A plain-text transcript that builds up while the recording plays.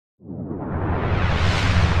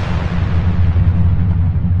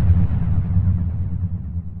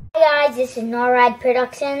Hi guys, this is NORAD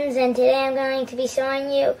Productions, and today I'm going to be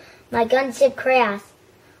showing you my Gunship craft.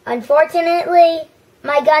 Unfortunately,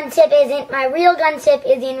 my real Gunship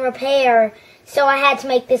is in repair, so I had to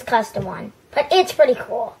make this custom one. But it's pretty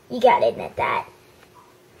cool, you gotta admit that.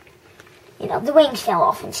 You know, the wings fell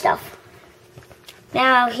off and stuff.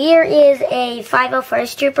 Now, here is a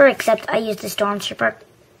 501st Trooper, except I used the Stormtrooper,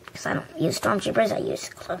 because I don't use Stormtroopers, I use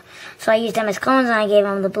clones. So I used them as clones, and I gave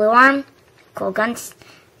them the blue arm. Cool guns.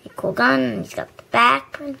 A cool gun. He's got the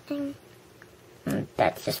back printing. And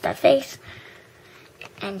that's just that face.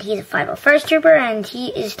 And he's a 501st Trooper, and he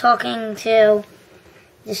is talking to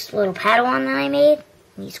this little Padawan that I made.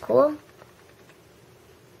 He's cool.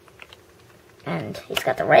 And he's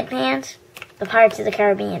got the red pants, the Pirates of the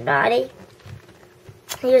Caribbean body.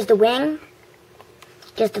 Here's the wing.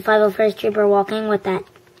 Just a 501st Trooper walking with that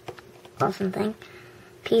awesome thing.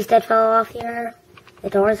 Piece that fell off here. The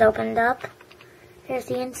doors opened up. Here's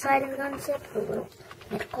the inside of the Gunship, a little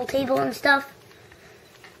medical table and stuff.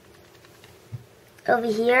 Over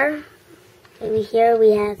here we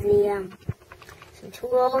have the some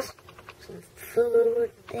tools, some food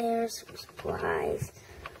there, some supplies,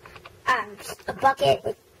 a bucket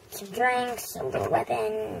with some drinks, a little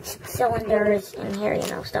weapon, some cylinders in here, you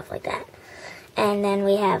know, stuff like that. And then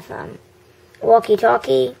we have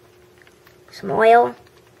walkie-talkie, some oil,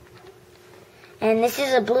 and this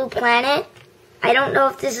is a blue planet. I don't know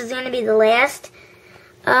if this is going to be the last.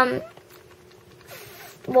 Well,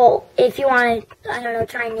 if you want to, I don't know,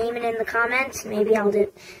 try and name it in the comments. Maybe I'll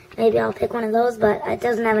pick one of those, but it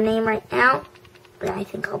doesn't have a name right now. But I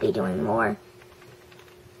think I'll be doing more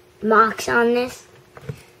MOCs on this.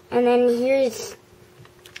 And then here's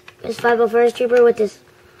this 501st Trooper with this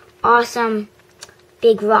awesome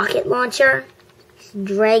big rocket launcher. He's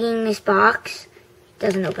dragging this box.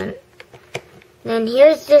 Doesn't open. And then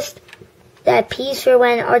here's just that piece for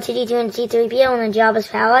when R2-D2 and C-3PO in the Jabba's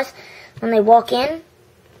palace, when they walk in,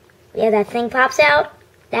 yeah, that thing pops out.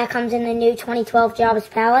 That comes in the new 2012 Jabba's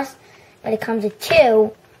palace, but it comes with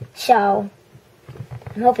 2, so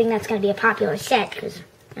I'm hoping that's going to be a popular set, because,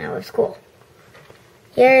 you know, it's cool.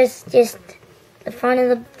 Here's just the front of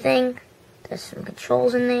the thing. There's some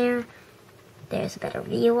controls in there. There's a better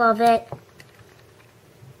view of it.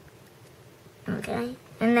 Okay.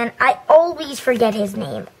 And then I always forget his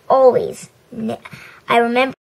name. Always. I remember